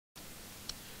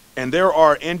And there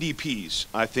are NDPs,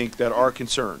 I think, that are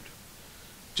concerned.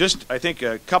 Just, I think,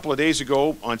 a couple of days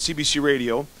ago on CBC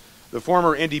Radio, the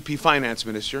former NDP finance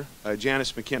minister,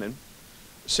 Janice McKinnon,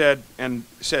 said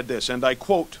this, and I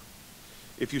quote,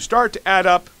 "If you start to add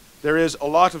up, there is a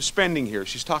lot of spending here."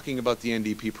 She's talking about the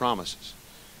NDP promises.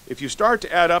 "If you start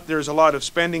to add up, there's a lot of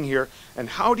spending here, and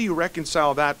how do you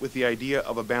reconcile that with the idea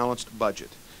of a balanced budget?"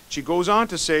 She goes on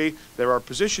to say there are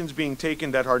positions being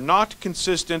taken that are not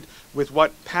consistent with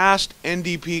what past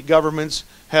NDP governments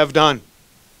have done.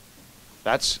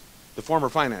 That's the former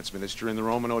finance minister in the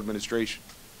Romano administration.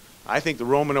 I think the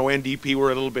Romano NDP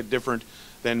were a little bit different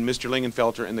than Mr.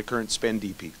 Lingenfelter and the current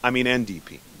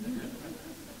NDP.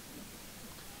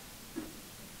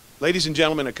 Ladies and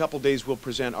gentlemen, in a couple days we'll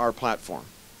present our platform.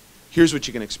 Here's what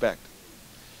you can expect.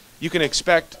 You can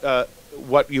expect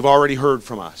what you've already heard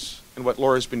from us and what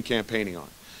Laura's been campaigning on.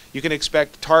 You can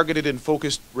expect targeted and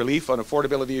focused relief on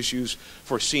affordability issues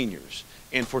for seniors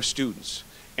and for students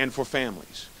and for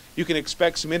families. You can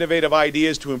expect some innovative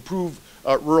ideas to improve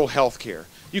rural health care.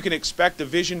 You can expect a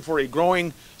vision for a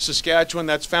growing Saskatchewan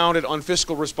that's founded on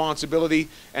fiscal responsibility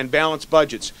and balanced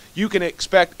budgets. You can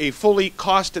expect a fully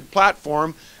costed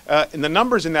platform, and the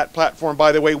numbers in that platform,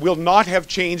 by the way, will not have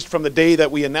changed from the day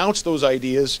that we announced those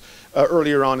ideas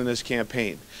earlier on in this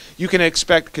campaign. You can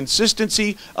expect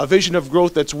consistency, a vision of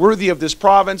growth that's worthy of this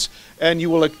province, and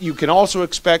you can also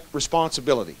expect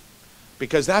responsibility,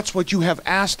 because that's what you have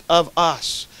asked of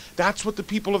us. That's what the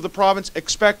people of the province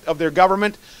expect of their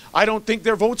government. I don't think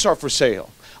their votes are for sale.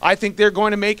 I think they're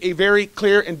going to make a very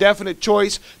clear and definite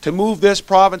choice to move this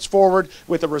province forward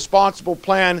with a responsible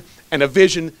plan and a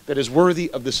vision that is worthy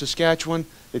of the Saskatchewan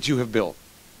that you have built.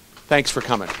 Thanks for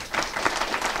coming.